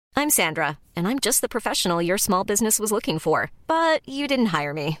I'm Sandra, and I'm just the professional your small business was looking for. But you didn't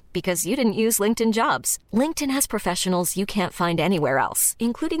hire me because you didn't use LinkedIn Jobs. LinkedIn has professionals you can't find anywhere else,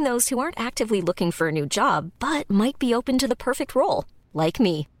 including those who aren't actively looking for a new job, but might be open to the perfect role, like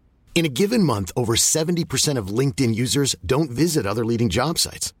me. In a given month, over 70% of LinkedIn users don't visit other leading job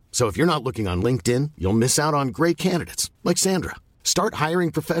sites. So if you're not looking on LinkedIn, you'll miss out on great candidates like Sandra. Start hiring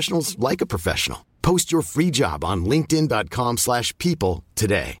professionals like a professional. Post your free job on linkedin.com/people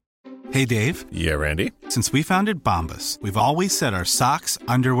today. Hey, Dave. Yeah, Randy. Since we founded Bombas, we've always said our socks,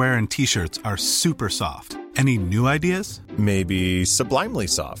 underwear, and T-shirts are super soft. Any new ideas? Maybe sublimely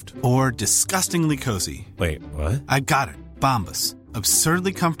soft. Or disgustingly cozy. Wait, what? I got it. Bombas.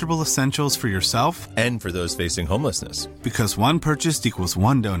 Absurdly comfortable essentials for yourself and for those facing homelessness. Because one purchased equals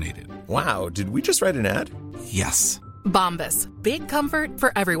one donated. Wow, did we just write an ad? Yes. Bombas. Big comfort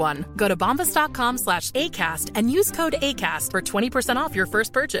for everyone. Go to bombas.com/ACAST and use code ACAST for 20% off your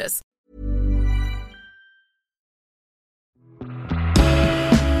first purchase.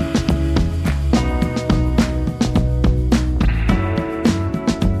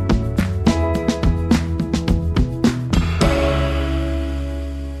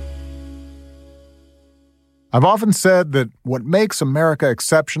 I've often said that what makes America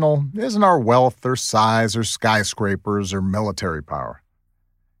exceptional isn't our wealth or size or skyscrapers or military power.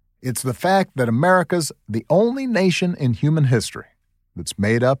 It's the fact that America's the only nation in human history that's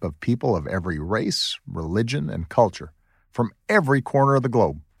made up of people of every race, religion, and culture from every corner of the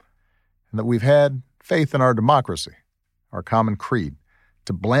globe, and that we've had faith in our democracy, our common creed,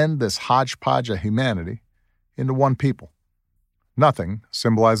 to blend this hodgepodge of humanity into one people. Nothing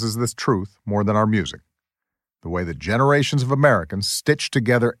symbolizes this truth more than our music. The way that generations of Americans stitched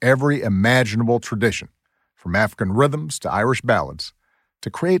together every imaginable tradition, from African rhythms to Irish ballads, to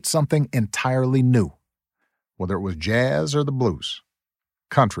create something entirely new, whether it was jazz or the blues,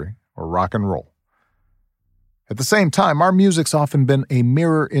 country or rock and roll. At the same time, our music's often been a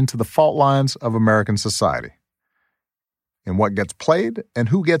mirror into the fault lines of American society. In what gets played and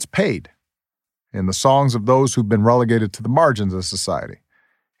who gets paid, in the songs of those who've been relegated to the margins of society,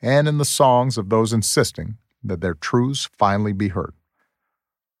 and in the songs of those insisting that their truths finally be heard.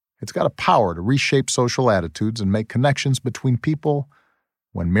 It's got a power to reshape social attitudes and make connections between people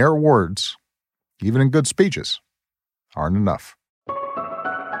when mere words, even in good speeches, aren't enough.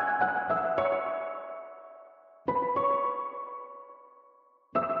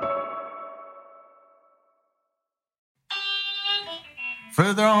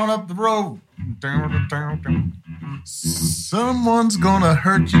 Further on up the road, someone's gonna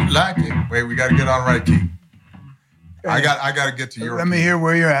hurt you like it. Wait, we gotta get on right key. I gotta get to your Let me hear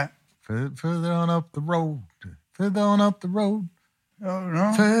where you're at. Further on up the road. Further on up the road. Oh,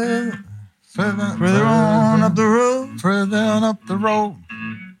 no. Further on up the road. Further on up the road.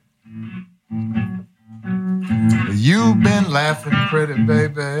 You've been laughing pretty,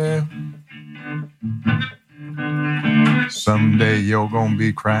 baby. Someday you're gonna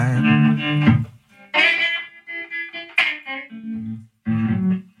be crying.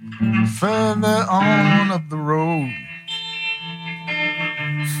 Further on up the road.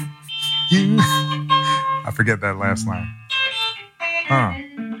 I forget that last line.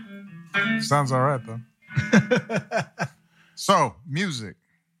 Sounds all right, though. So, music.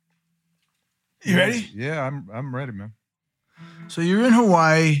 You ready? Yeah, I'm ready, man. So you're in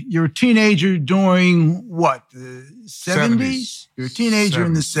Hawaii. You're a teenager during what? The 70s? You're a teenager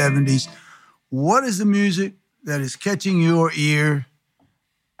in the 70s. What is the music that is catching your ear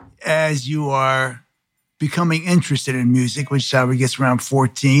as you are becoming interested in music, which I guess around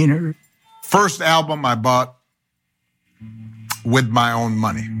 14 or... First album I bought with my own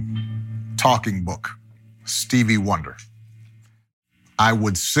money. Talking Book, Stevie Wonder. I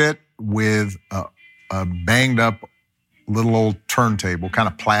would sit with a banged up little old turntable, kind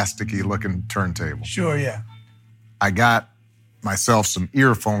of plasticky looking turntable. Sure, yeah. I got myself some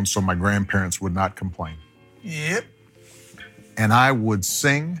earphones so my grandparents would not complain. Yep. And I would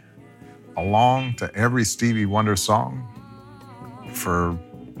sing along to every Stevie Wonder song for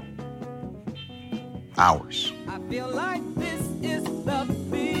hours. I feel like this is the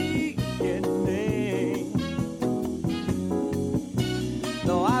beginning.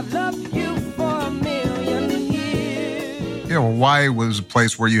 Though I've loved you for a million years. You know, Hawaii was a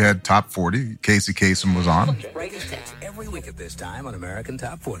place where you had Top 40. Casey Kasem was on. Greatest hits every week at this time on American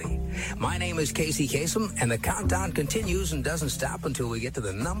Top 40. My name is Casey Kasem, and the countdown continues and doesn't stop until we get to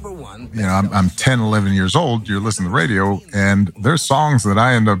the number one. You know, I'm 10, 11 years old. You're listening to the radio, and there's songs that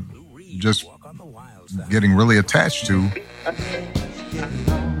I end up just getting really attached to.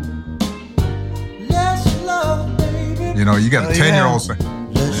 You know, you got a 10-year-old saying,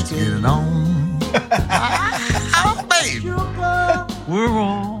 Let's get it on. Oh, baby. We're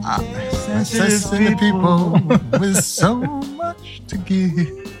all sensitive people with so much to give.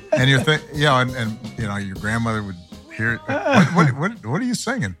 And you're and you know, your grandmother would hear it. What are you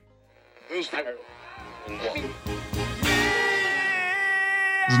singing? There's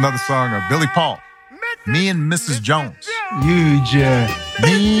another song of Billy Paul. Me and Mrs. Jones. Huge.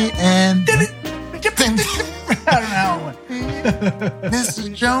 Me and I don't know.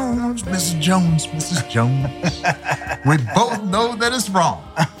 Mrs. Jones, Mrs. Jones, Mrs. Jones. We both know that it's wrong,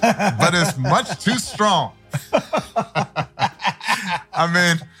 but it's much too strong. I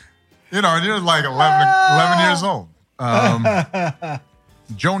mean, you know, and you're like 11 years old.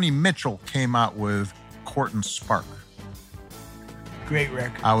 Joni Mitchell came out with Court and Spark. Great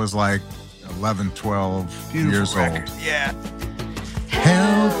record. I was like 11, 12 Beautiful years record. old. Yeah.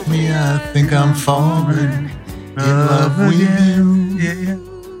 Help me, I think I'm falling in love with you. Yeah.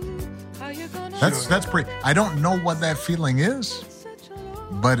 That's pretty. I don't know what that feeling is,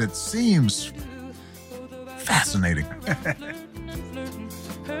 but it seems fascinating.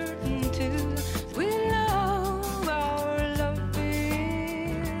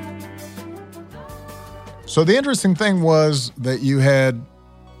 So the interesting thing was that you had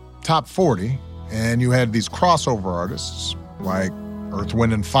Top 40, and you had these crossover artists like Earth,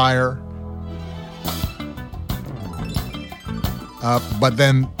 Wind, and Fire. But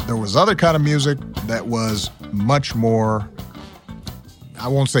then there was other kind of music that was much more, I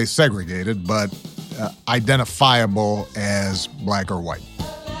won't say segregated, but identifiable as black or white.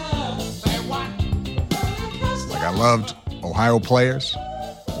 Like I loved Ohio Players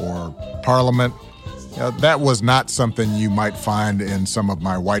or Parliament. That was not something you might find in some of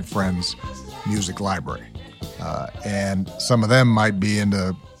my white friends' music library. And some of them might be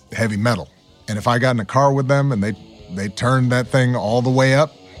into heavy metal. And if I got in a car with them and they turned that thing all the way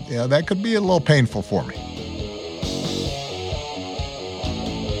up, that could be a little painful for me.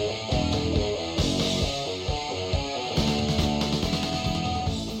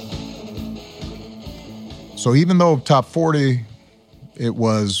 So even though Top 40, it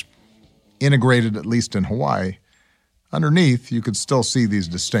was integrated, at least in Hawaii, underneath, you could still see these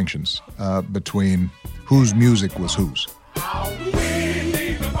distinctions between whose music was whose.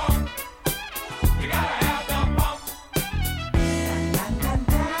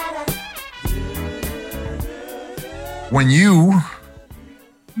 When you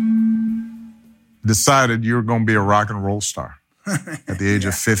decided you were going to be a rock and roll star at the age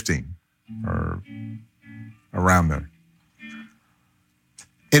of 15 or around there,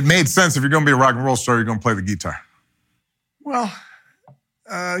 it made sense. If you're going to be a rock and roll star, you're going to play the guitar. Well,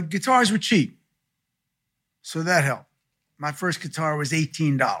 guitars were cheap, so that helped. My first guitar was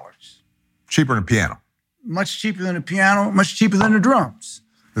 $18. Cheaper than a piano. Much cheaper than a piano, much cheaper than the drums.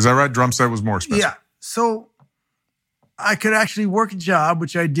 Is that right? Drum set was more expensive. Yeah. So I could actually work a job,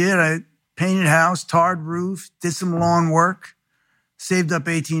 which I did. I painted house, tarred roof, did some lawn work, saved up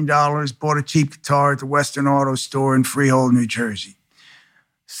 $18, bought a cheap guitar at the Western Auto Store in Freehold, New Jersey.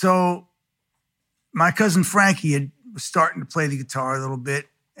 So my cousin Frankie was starting to play the guitar a little bit,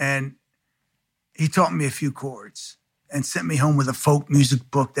 and he taught me a few chords and sent me home with a folk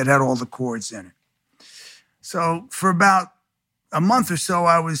music book that had all the chords in it. So for about a month or so,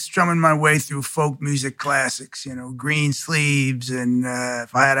 I was strumming my way through folk music classics, Green Sleeves and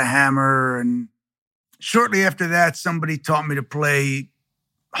If I Had a Hammer. And shortly after that, somebody taught me to play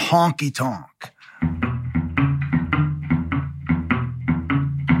Honky Tonk.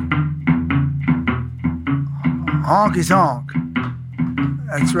 Honky Tonk.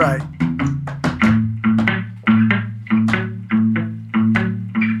 That's right.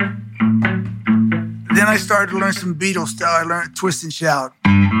 Then I started to learn some Beatles style. I learned Twist and Shout.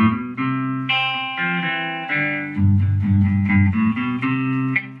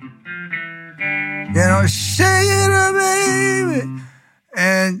 Shake it up, baby.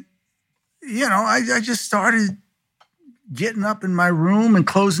 And, I just started getting up in my room and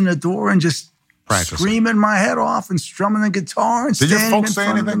closing the door and just screaming my head off and strumming the guitar and standing in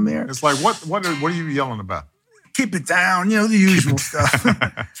front of the mirror. Did your folks say anything? It's like, what are you yelling about? Keep it down, the usual stuff.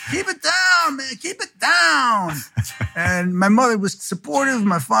 Keep it down, man, keep it down. And my mother was supportive.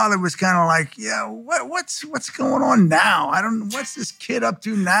 My father was kind of like, what's going on now? What's this kid up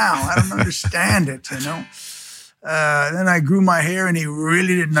to now? I don't understand it, Then I grew my hair, and he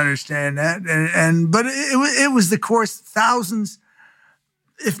really didn't understand that. But it was the course. Thousands,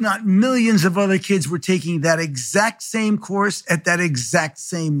 if not millions of other kids were taking that exact same course at that exact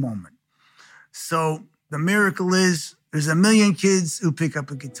same moment. So the miracle is there's 1 million kids who pick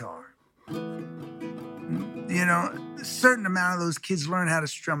up a guitar. A certain amount of those kids learn how to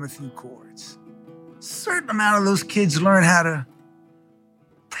strum a few chords. A certain amount of those kids learn how to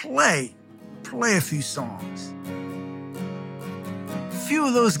play a few songs. A few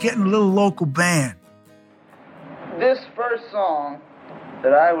of those get in a little local band. This first song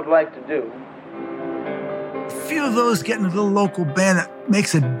that I would like to do. A few of those get in a little local band that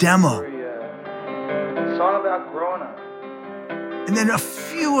makes a demo. A song about growing up. And then a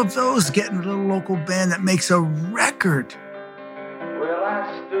few of those get in a little local band that makes a record. Well,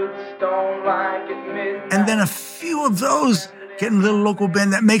 I stood stone like at midnight. And then a few of those get in a little local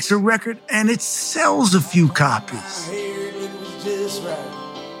band that makes a record and it sells a few copies.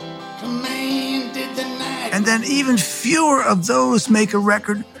 And then even fewer of those make a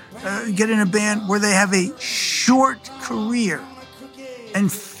record, get in a band where they have a short career.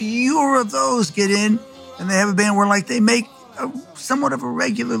 And fewer of those get in and they have a band where they make somewhat of a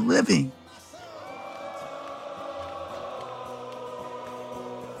regular living.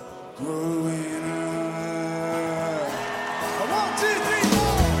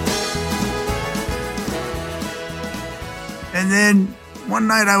 And then one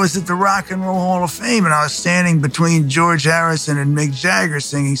night I was at the Rock and Roll Hall of Fame and I was standing between George Harrison and Mick Jagger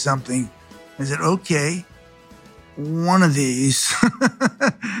singing something. I said, okay, one of these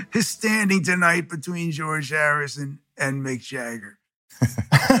is standing tonight between George Harrison and Mick Jagger.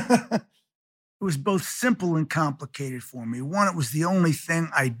 It was both simple and complicated for me. One, it was the only thing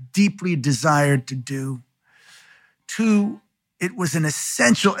I deeply desired to do. Two, it was an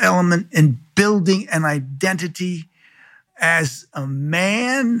essential element in building an identity as a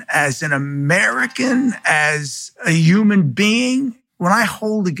man, as an American, as a human being. When I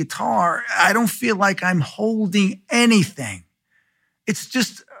hold a guitar, I don't feel like I'm holding anything. It's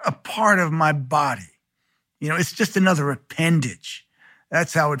just a part of my body. It's just another appendage.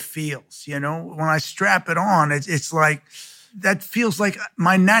 That's how it feels. When I strap it on, it's like, that feels like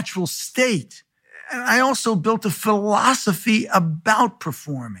my natural state. And I also built a philosophy about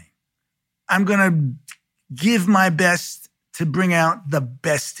performing. I'm going to give my best to bring out the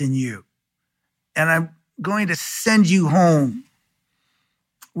best in you. And I'm going to send you home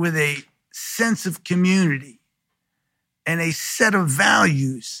with a sense of community and a set of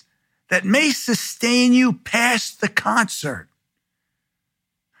values that may sustain you past the concert.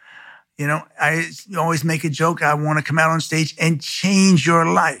 I always make a joke, I want to come out on stage and change your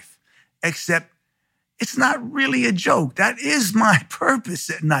life. Except it's not really a joke. That is my purpose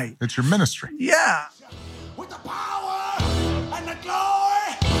at night. It's your ministry. Yeah. With the power and the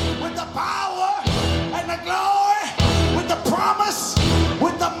glory, with the power and the glory, with the promise,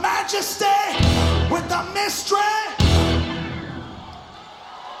 with the majesty, with the mystery,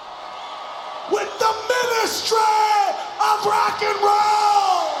 with the ministry of rock and roll.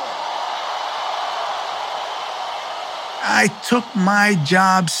 I took my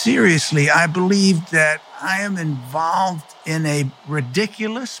job seriously. I believed that I am involved in a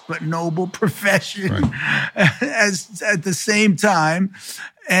ridiculous but noble profession, right, as at the same time,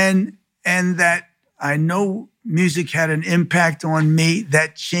 and that I know music had an impact on me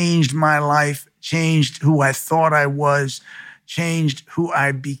that changed my life, changed who I thought I was, changed who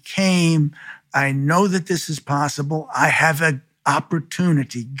I became. I know that this is possible. I have an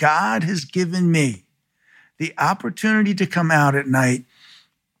opportunity. God has given me the opportunity to come out at night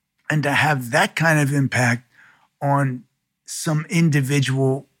and to have that kind of impact on some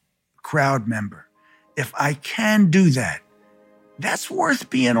individual crowd member. If I can do that, that's worth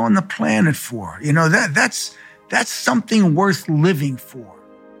being on the planet for. That's something worth living for.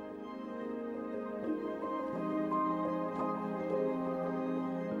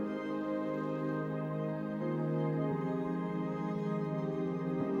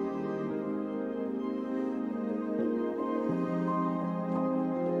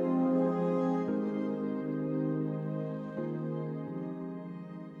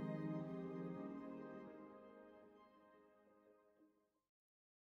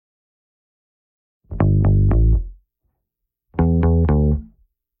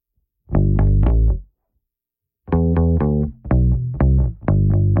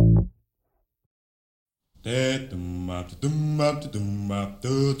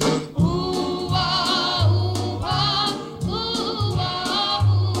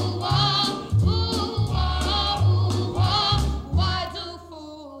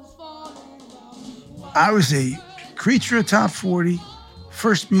 I was a creature of top 40.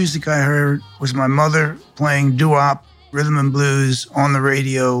 First music I heard was my mother playing doo-wop, rhythm and blues on the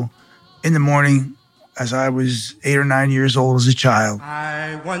radio in the morning as I was 8 or 9 years old as a child.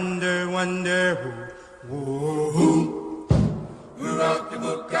 I wonder who wrote the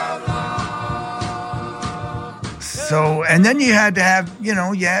book of love? So, and then you had to have, you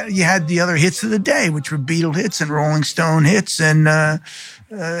had the other hits of the day, which were Beatle hits and Rolling Stone hits. And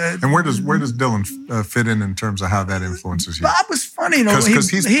where does Dylan fit in terms of how that influences you? Bob was funny, because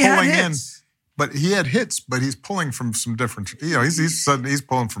he's pulling in. Hits. But he had hits, but he's pulling from some different. He's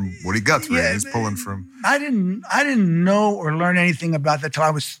pulling from Woody Guthrie. Yeah, he's pulling from. I didn't know or learn anything about that till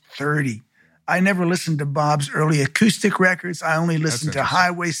I was 30. I never listened to Bob's early acoustic records. I only listened to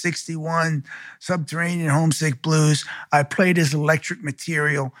Highway 61, Subterranean Homesick Blues. I played his electric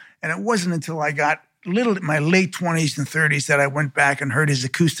material, and it wasn't until I got my late 20s and 30s that I went back and heard his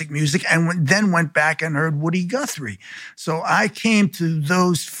acoustic music, and then went back and heard Woody Guthrie. So I came to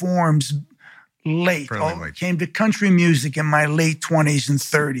those forms late. Came to country music in my late 20s and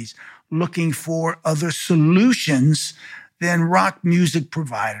 30s, looking for other solutions than rock music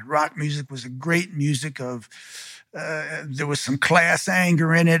provided. Rock music was a great music of, there was some class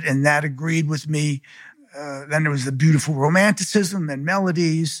anger in it, and that agreed with me. Then there was the beautiful romanticism and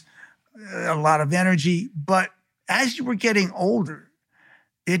melodies, a lot of energy. But as you were getting older,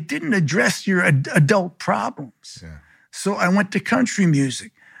 it didn't address your adult problems. Yeah. So I went to country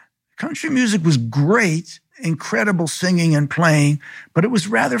music. Country music was great, incredible singing and playing, but it was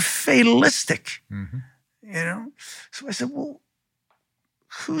rather fatalistic. Mm-hmm. So I said, well,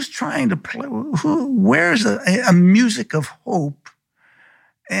 who's trying to play? Where's a music of hope?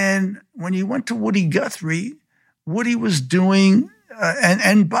 And when you went to Woody Guthrie, Woody was doing,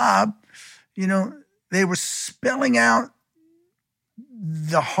 and Bob, they were spelling out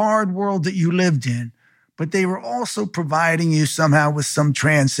the hard world that you lived in, but they were also providing you somehow with some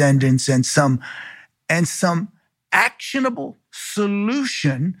transcendence and some actionable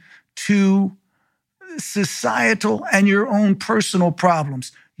solution to societal and your own personal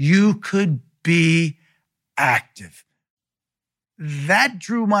problems. You could be active. That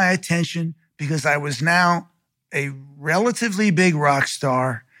drew my attention because I was now a relatively big rock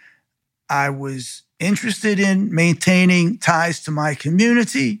star. I was interested in maintaining ties to my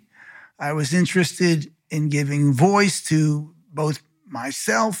community. I was interested in giving voice to both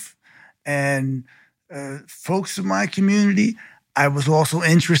myself and folks of my community. I was also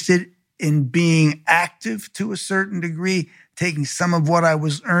interested in being active to a certain degree, taking some of what I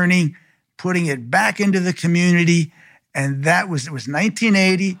was earning, putting it back into the community. And it was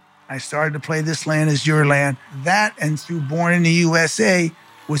 1980. I started to play This Land Is Your Land. That and through Born in the USA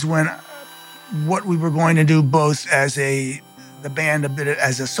was when what we were going to do both as the band, a bit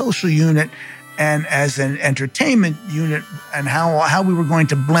as a social unit and as an entertainment unit, and how we were going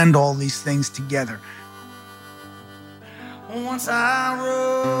to blend all these things together. Once I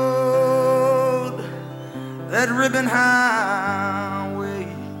rode that ribbon highway,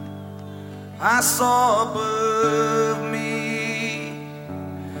 I saw above me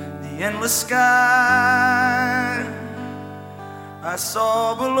the endless sky. I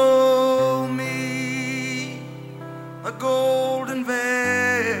saw below me a golden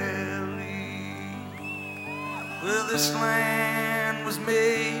valley where this land was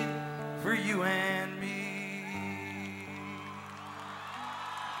made for you and me.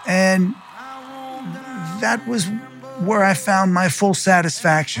 And that was where I found my full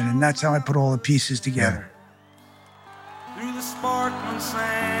satisfaction, and that's how I put all the pieces together. Through the sparkling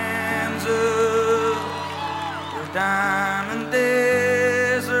sands of the diamond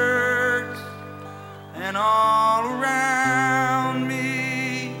deserts, and all around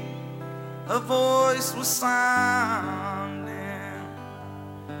me a voice was sounding.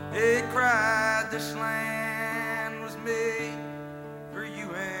 It cried, this land was made for you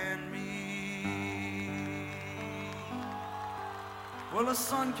and me. Well, the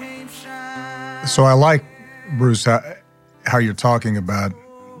sun came shining. So I like, Bruce, how you're talking about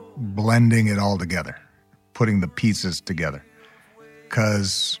blending it all together, putting the pieces together.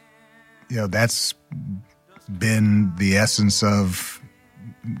 Because, that's been the essence of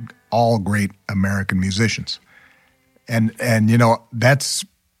all great American musicians. And that's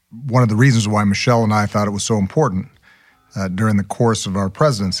one of the reasons why Michelle and I thought it was so important during the course of our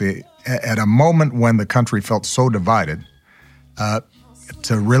presidency, at a moment when the country felt so divided,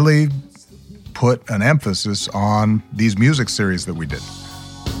 to really put an emphasis on these music series that we did.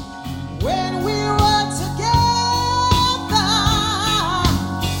 When we were together,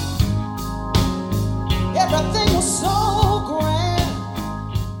 everything was so grand.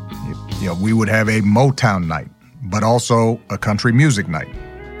 We would have a Motown night, but also a country music night.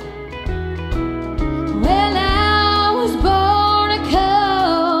 Well, I was born a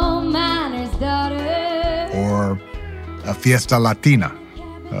coal miner's daughter. Or a Fiesta Latina,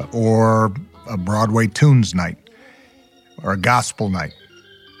 or a Broadway Tunes night, or a gospel night.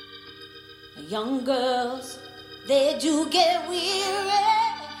 Young girls they do get weary,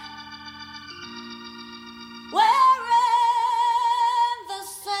 wearing the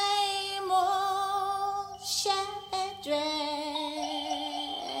same old shabby dress.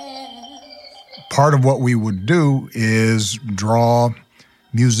 Part of what we would do is draw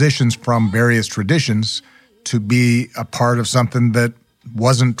musicians from various traditions to be a part of something that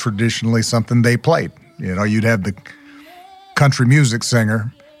wasn't traditionally something they played. You know, you'd have the country music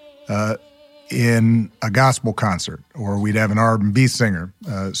singer in a gospel concert, or we'd have an R&B singer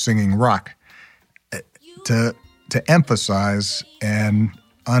singing rock to emphasize and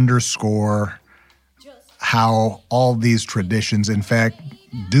underscore how all these traditions, in fact,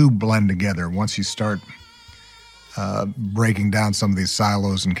 do blend together once you start breaking down some of these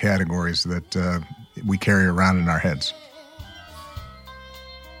silos and categories that we carry around in our heads.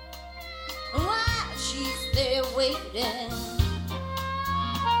 While she's there waiting,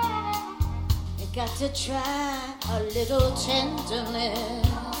 you got to try a little tenderness.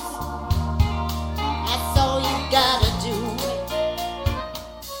 That's all you gotta do.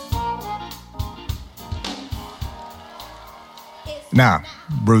 Now,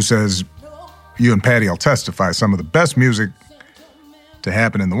 Bruce says you and Patty will testify some of the best music to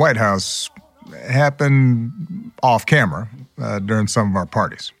happen in the White House happened off camera during some of our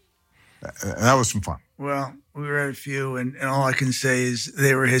parties. That was some fun. Well, we were at a few, and all I can say is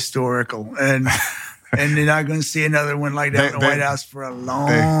they were historical. And and you're not going to see another one like that in the White House for a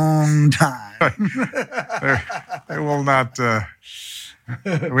long time. They will not.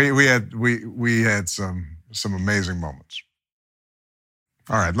 We had some amazing moments.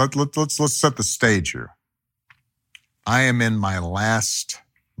 All right, let's set the stage here. I am in my last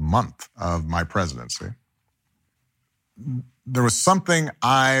month of my presidency. There was something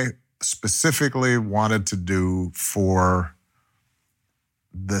I specifically wanted to do for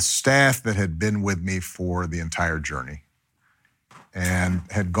the staff that had been with me for the entire journey and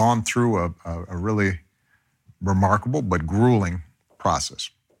had gone through a really remarkable but grueling process.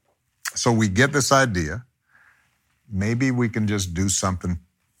 So we get this idea, maybe we can just do something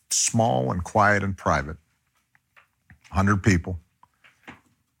small and quiet and private, 100 people,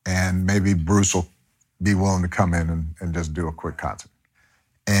 and maybe Bruce will be willing to come in and just do a quick concert.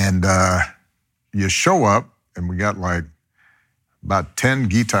 And you show up, and we got like about 10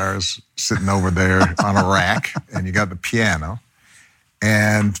 guitars sitting over there on a rack, and you got the piano.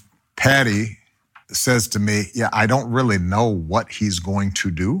 And Patty says to me, yeah, I don't really know what he's going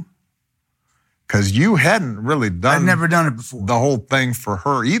to do, because you hadn't really done... I'd never done it before. ...the whole thing for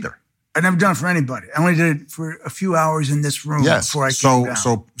her either. I'd never done it for anybody. I only did it for a few hours in this room before I came down.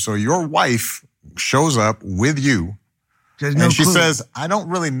 So your wife shows up with you, and she says, I don't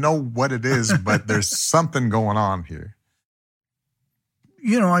really know what it is, but there's something going on here.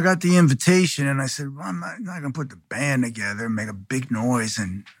 You know, I got the invitation, and I said, well, I'm not going to put the band together and make a big noise,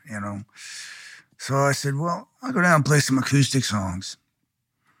 and, you know. So I said, well, I'll go down and play some acoustic songs.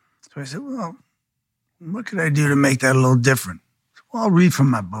 So I said, well, what could I do to make that a little different? So, well, I'll read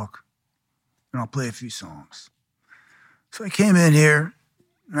from my book, and I'll play a few songs. So I came in here,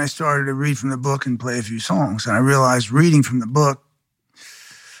 and I started to read from the book and play a few songs. And I realized reading from the book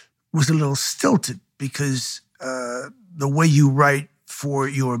was a little stilted because the way you write for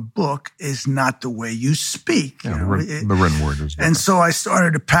your book is not the way you speak. Yeah, you know? the written word is different. And so I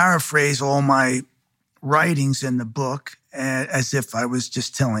started to paraphrase all my writings in the book as if I was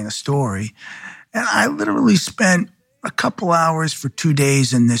just telling a story. And I literally spent a couple hours for 2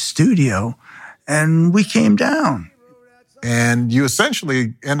 days in this studio, and we came down. And you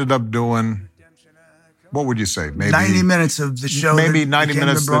essentially ended up doing, what would you say? Maybe 90 minutes of the show. Maybe 90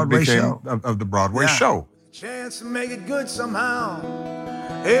 minutes that became of the Broadway show. Chance to make it good somehow.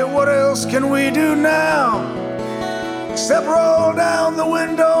 Hey, what else can we do now? Except roll down the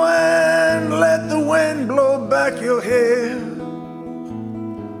window and let the wind blow back your hair.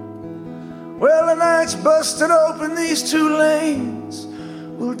 Well, the night's busted open, these 2 lanes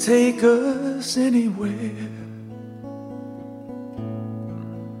will take us anywhere.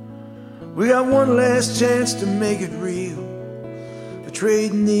 We got one last chance to make it real. We're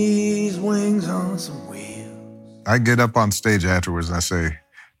trading these wings on some wheels. I get up on stage afterwards and I say,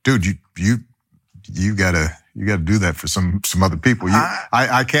 dude, you gotta do that for some other people.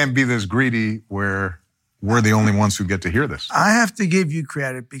 I can't be this greedy where we're the only ones who get to hear this. I have to give you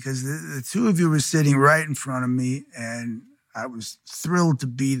credit because the 2 of you were sitting right in front of me, and I was thrilled to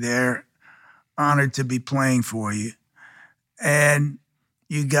be there, honored to be playing for you. And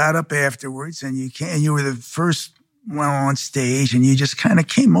you got up afterwards, and you were the first one on stage, and you just kind of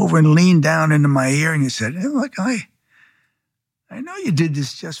came over and leaned down into my ear, and you said, hey, look, I know you did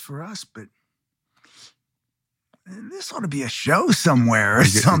this just for us, but this ought to be a show somewhere or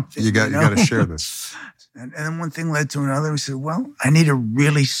something. You got to share this. And then one thing led to another. We said, well, I need a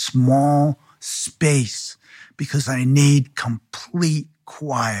really small space because I need complete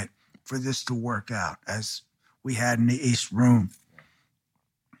quiet for this to work out, as we had in the East Room.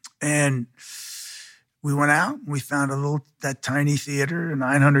 And we went out, we found that tiny theater,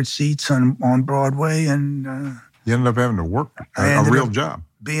 900 seats on Broadway, and you ended up having to work a real job.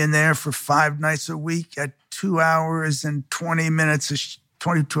 Being there for 5 nights a week at 2 hours and 20 minutes,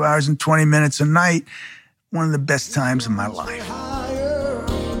 22 hours and 20 minutes a night. One of the best times of my life.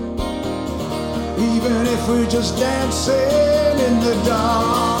 Even if we're just dancing in the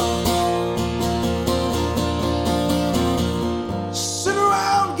dark. Sit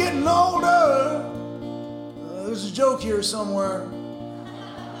around getting older. There's a joke here somewhere.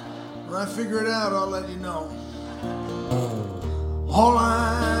 When I figure it out, I'll let you know. All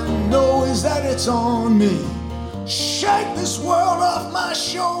I know is that it's on me. Shake this world off my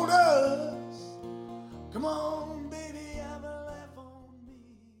shoulders. Come on, baby, have a laugh on me.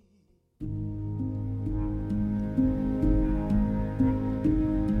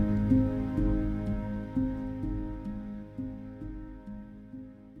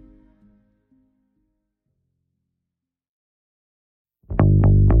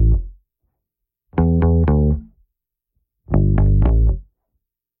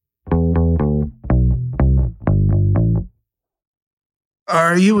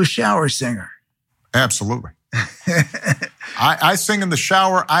 Are you a shower singer? Absolutely. I sing in the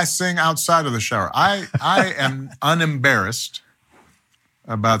shower. I sing outside of the shower. I am unembarrassed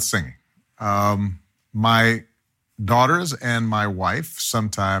about singing. My daughters and my wife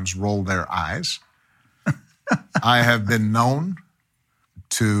sometimes roll their eyes. I have been known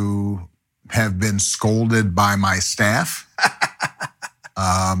to have been scolded by my staff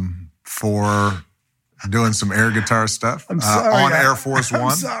for doing some air guitar stuff I'm sorry, on Air Force One. I'm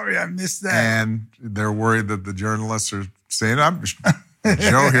sorry, I missed that. And they're worried that the journalists are saying,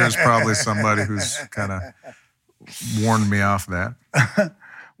 Joe here is probably somebody who's kind of warned me off that.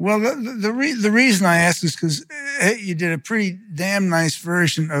 Well, the reason I ask is because you did a pretty damn nice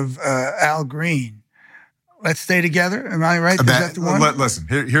version of Al Green. Let's Stay Together. Am I right? Is that the one? Listen,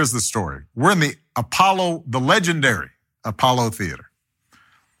 here's the story. We're in the legendary Apollo Theater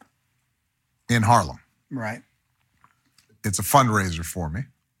in Harlem. Right. It's a fundraiser for me,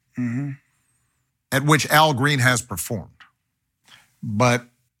 at which Al Green has performed. But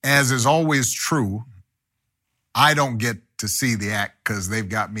as is always true, I don't get to see the act because they've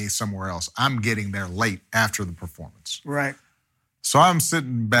got me somewhere else. I'm getting there late after the performance. Right. So I'm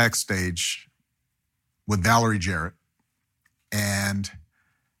sitting backstage with Valerie Jarrett, and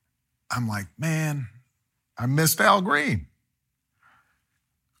I'm like, man, I missed Al Green.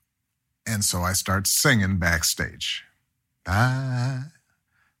 And so I start singing backstage. I'm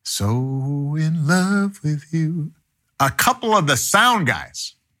so in love with you. A couple of the sound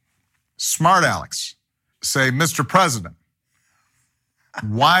guys, smart Alex, say, Mr. President,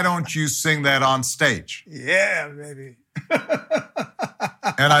 why don't you sing that on stage? Yeah, baby.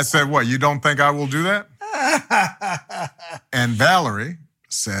 And I said, what, you don't think I will do that? And Valerie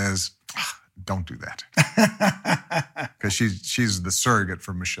says, don't do that. Because she's the surrogate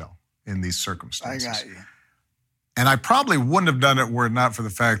for Michelle in these circumstances. I got you. And I probably wouldn't have done it were it not for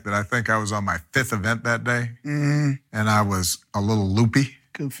the fact that I think I was on my 5th event that day. And I was a little loopy.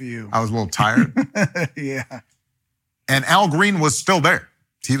 Good for you. I was a little tired. Yeah. And Al Green was still there.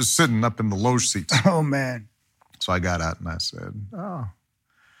 He was sitting up in the loge seats. Oh, man. So I got out and I said, oh,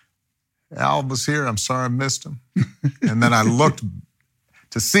 Al was here. I'm sorry I missed him. And then I looked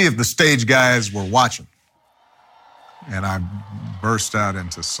to see if the stage guys were watching. And I burst out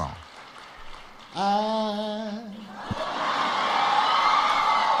into song. I'm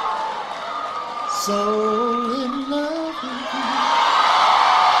so in love with you.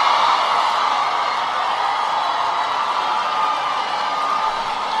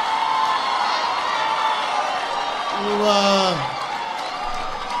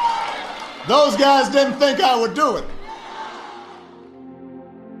 Those guys didn't think I would do it.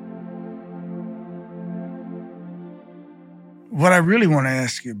 What I really want to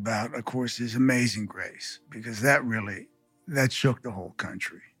ask you about, of course, is Amazing Grace, because that shook the whole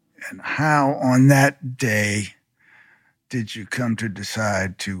country. And how on that day did you come to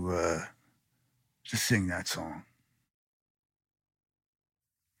decide to sing that song?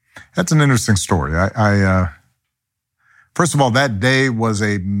 That's an interesting story. First of all, that day was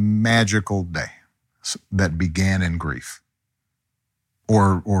a magical day that began in grief,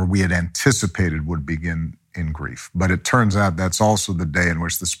 or we had anticipated would begin in grief. But it turns out that's also the day in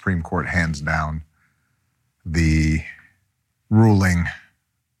which the Supreme Court hands down the ruling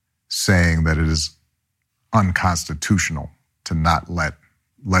saying that it is unconstitutional to not let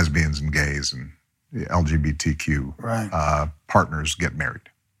lesbians and gays and LGBTQ partners get married.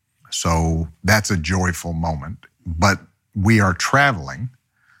 So that's a joyful moment. But we are traveling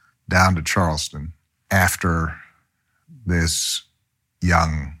down to Charleston after this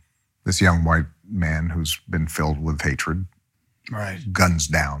young white man who's been filled with hatred guns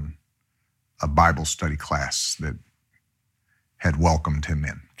down a Bible study class that had welcomed him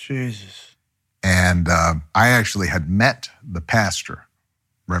in. Jesus. And I actually had met the pastor,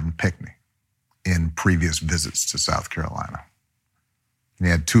 Reverend Pickney, in previous visits to South Carolina. And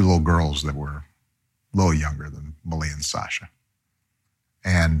he had two little girls that were a little younger than Malia and Sasha.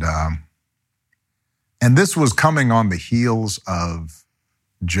 And this was coming on the heels of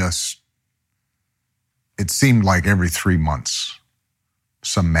just, it seemed like every 3 months,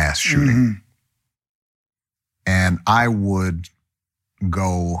 some mass shooting. Mm-hmm. And I would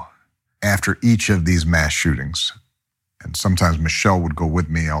go after each of these mass shootings. And sometimes Michelle would go with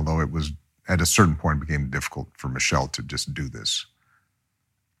me, although it was, at a certain point, it became difficult for Michelle to just do this.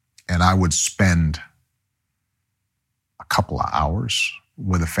 And I would spend a couple of hours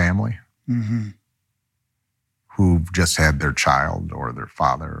with a family who've just had their child or their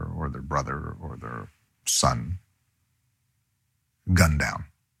father or their brother or their son gunned down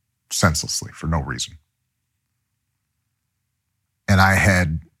senselessly for no reason. And I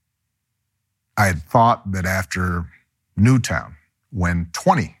had thought that after Newtown, when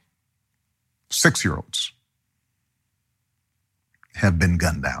 20 6-year-olds have been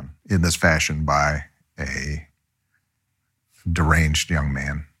gunned down in this fashion by a deranged young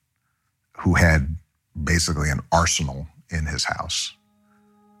man who had basically an arsenal in his house,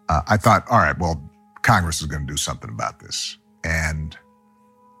 I thought, all right, well, Congress is going to do something about this. And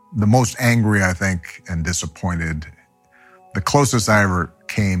the most angry, I think, and disappointed, the closest I ever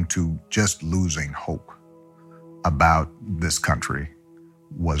came to just losing hope about this country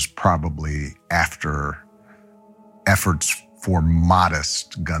was probably after efforts for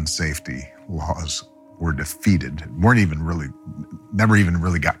modest gun safety laws were defeated, never even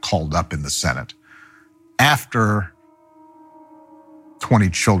really got called up in the Senate, after 20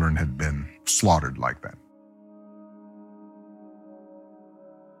 children had been slaughtered like that.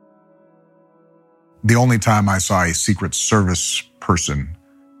 The only time I saw a Secret Service person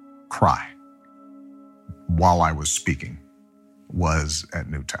cry while I was speaking was at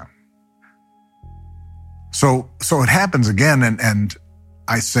Newtown. So it happens again, and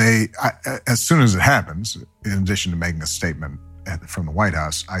I say, as soon as it happens, in addition to making a statement from the White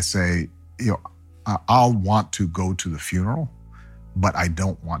House, I say, I'll want to go to the funeral, but I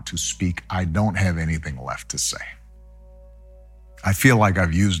don't want to speak. I don't have anything left to say. I feel like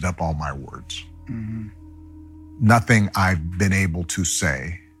I've used up all my words. Mm-hmm. Nothing I've been able to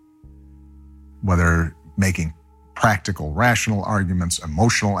say, whether making practical, rational arguments,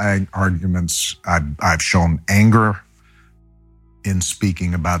 emotional arguments. I've shown anger in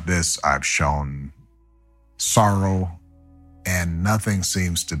speaking about this. I've shown sorrow, and nothing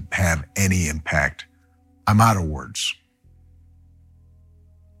seems to have any impact. I'm out of words.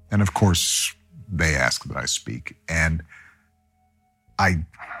 And of course, they ask that I speak. And I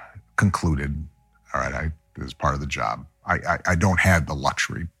concluded, all right, this is part of the job. I don't have the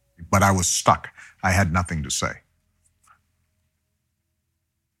luxury, but I was stuck. I had nothing to say.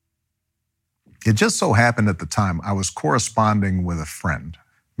 It just so happened at the time I was corresponding with a friend,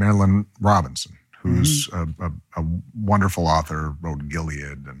 Marilyn Robinson, who's a wonderful author, wrote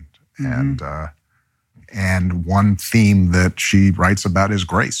Gilead, and one theme that she writes about is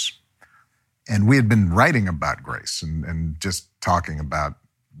grace. And we had been writing about grace and just talking about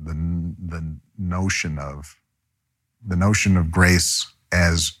the notion of grace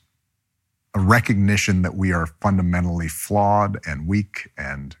as a recognition that we are fundamentally flawed and weak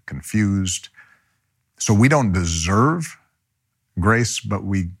and confused. So we don't deserve grace, but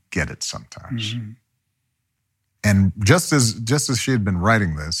we get it sometimes. Mm-hmm. And just as she had been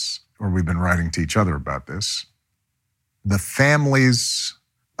writing this, or we've been writing to each other about this, the families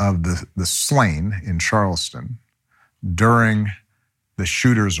of the slain in Charleston during the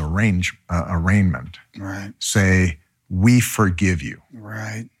shooter's arraignment say, "We forgive you."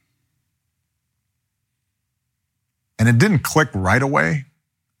 Right. And it didn't click right away.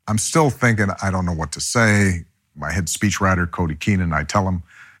 I'm still thinking, I don't know what to say. My head speechwriter, Cody Keenan, I tell him,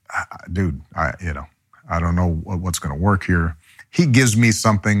 dude, I don't know what's going to work here. He gives me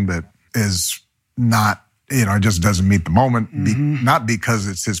something that is not, it just doesn't meet the moment. Mm-hmm. Not because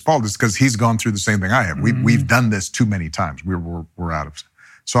it's his fault, it's because he's gone through the same thing I have. We've done this too many times. We're out of.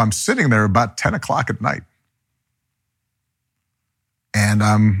 So I'm sitting there about 10 o'clock at night And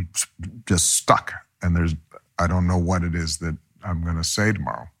I'm just stuck. And I don't know what it is that I'm going to say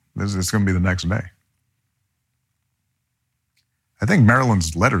tomorrow. It's going to be the next day. I think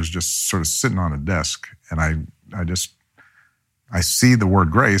Marilyn's letter's just sort of sitting on a desk, and I see the word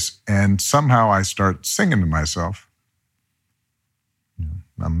grace, and somehow I start singing to myself,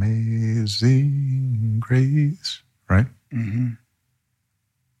 Amazing Grace, right? Mm-hmm.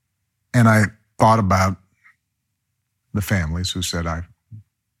 And I thought about the families who said,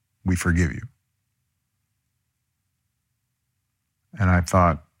 we forgive you. And I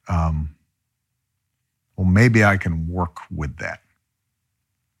thought, well, maybe I can work with that.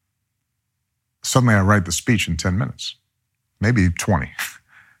 Suddenly I write the speech in 10 minutes, maybe 20,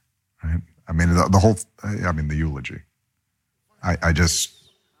 right? I mean, the eulogy.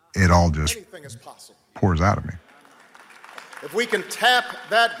 It all just pours out of me. If we can tap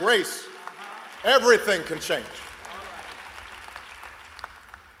that grace, everything can change.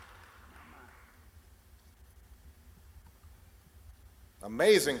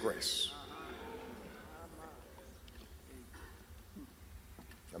 Amazing grace.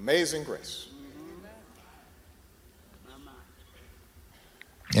 Amazing grace.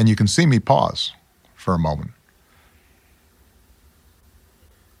 And you can see me pause for a moment.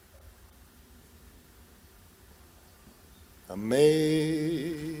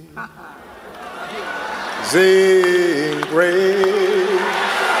 Amazing grace,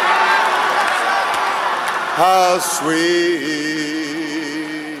 how sweet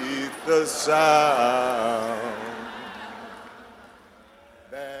the sound.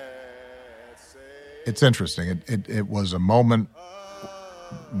 It's interesting. It was a moment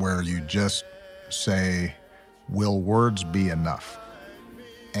where you just say, will words be enough?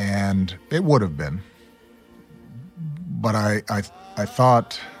 And it would have been. But I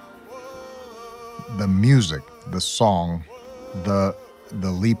thought the music, the song, the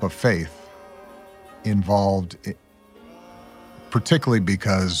leap of faith involved, particularly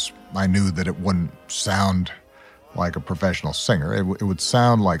because I knew that it wouldn't sound like a professional singer. It would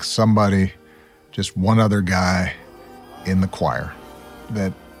sound like somebody, just one other guy in the choir,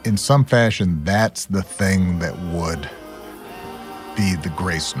 that in some fashion, that's the thing that would be the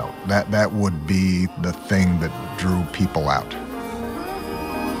grace note. That would be the thing that drew people out.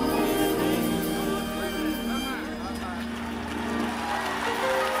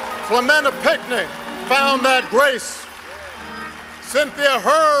 Clementa Pinckney found that grace. Cynthia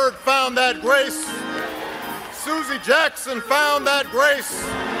Hurd found that grace. Susie Jackson found that grace.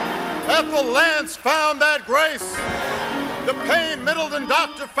 Ethel Lance found that grace. The Payne Middleton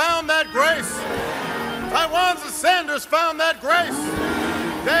doctor found that grace. Tywanza Sanders found that grace.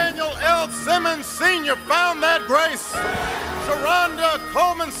 Daniel L. Simmons Sr. found that grace. Sharonda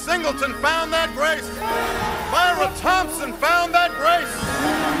Coleman Singleton found that grace. Myra Thompson found that grace.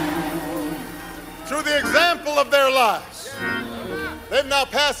 Through the example of their lives, they've now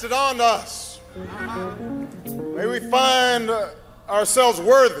passed it on to us. May we find ourselves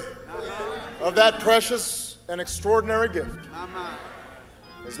worthy of that precious and extraordinary gift.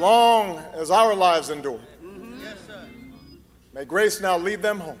 As long as our lives endure, may grace now lead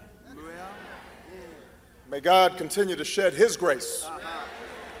them home. May God continue to shed His grace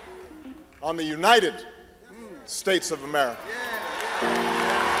on the United States of America.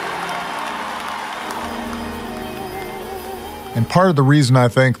 And part of the reason I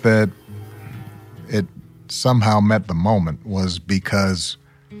think that it somehow met the moment was because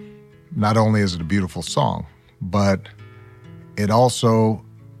not only is it a beautiful song, but it also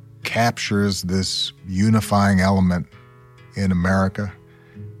captures this unifying element in America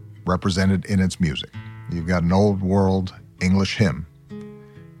represented in its music. You've got an old world English hymn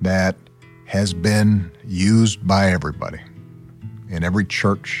that has been used by everybody in every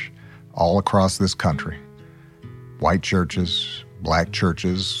church all across this country. White churches, black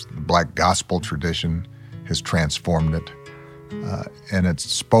churches, the black gospel tradition has transformed it. And it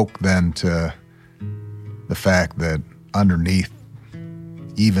spoke then to the fact that underneath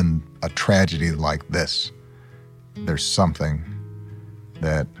even a tragedy like this, there's something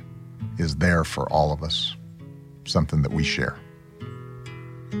that is there for all of us, something that we share.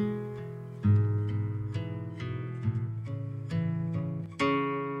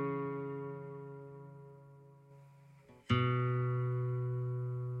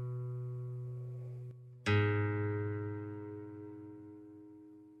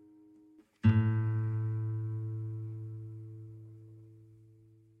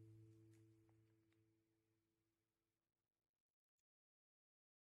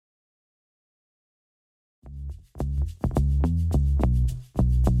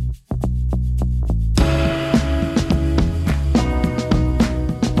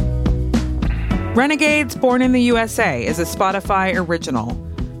 Renegades Born in the USA is a Spotify original,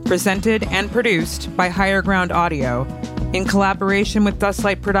 presented and produced by Higher Ground Audio in collaboration with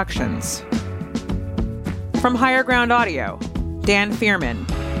Dustlight Productions. From Higher Ground Audio, Dan Fierman,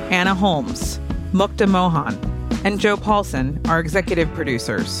 Anna Holmes, Mukta Mohan, and Joe Paulson are executive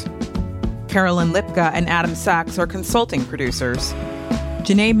producers. Carolyn Lipka and Adam Sachs are consulting producers.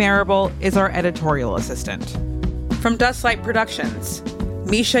 Janae Marable is our editorial assistant. From Dustlight Productions,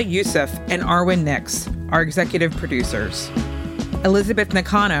 Misha Yusuf and Arwen Nix are executive producers. Elizabeth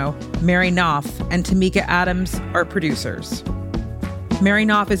Nakano, Mary Knopf, and Tamika Adams are producers. Mary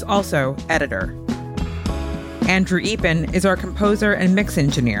Knopf is also editor. Andrew Eapen is our composer and mix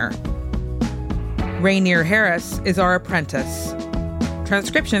engineer. Rainier Harris is our apprentice.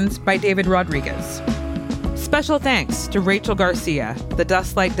 Transcriptions by David Rodriguez. Special thanks to Rachel Garcia, the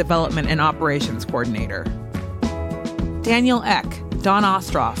Dustlight Development and Operations Coordinator. Daniel Eck, Don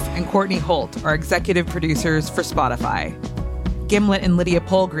Ostroff, and Courtney Holt are executive producers for Spotify. Gimlet and Lydia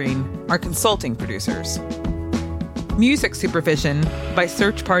Polgreen are consulting producers. Music supervision by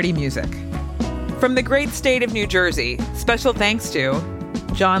Search Party Music. From the great state of New Jersey, special thanks to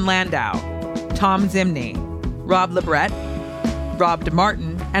John Landau, Tom Zimney, Rob Lebret, Rob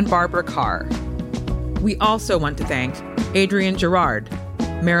DeMartin, and Barbara Carr. We also want to thank Adrian Gerard,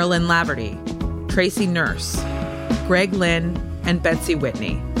 Marilyn Laverty, Tracy Nurse, Greg Lynn, and Betsy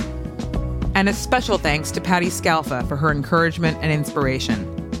Whitney. And a special thanks to Patty Scalfa for her encouragement and inspiration.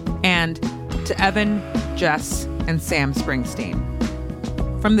 And to Evan, Jess, and Sam Springsteen.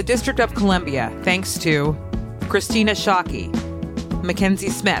 From the District of Columbia, thanks to Christina Shockey, Mackenzie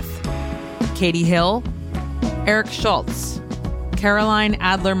Smith, Katie Hill, Eric Schultz, Caroline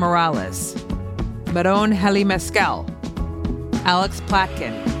Adler Morales, Maron Heli Mescal, Alex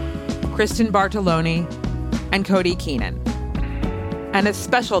Platkin, Kristen Bartoloni, and Cody Keenan. And a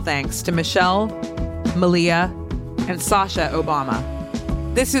special thanks to Michelle, Malia, and Sasha Obama.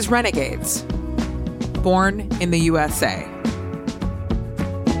 This is Renegades, Born in the USA.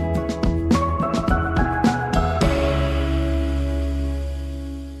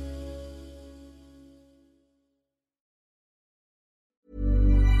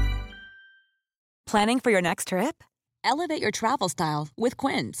 Planning for your next trip? Elevate your travel style with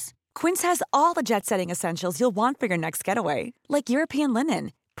Quince. Quince has all the jet-setting essentials you'll want for your next getaway, like European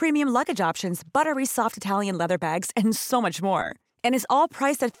linen, premium luggage options, buttery soft Italian leather bags, and so much more. And is all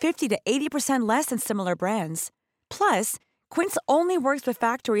priced at 50 to 80% less than similar brands. Plus, Quince only works with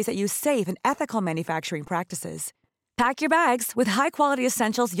factories that use safe and ethical manufacturing practices. Pack your bags with high-quality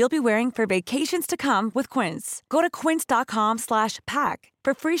essentials you'll be wearing for vacations to come with Quince. Go to quince.com/pack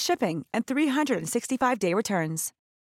for free shipping and 365-day returns.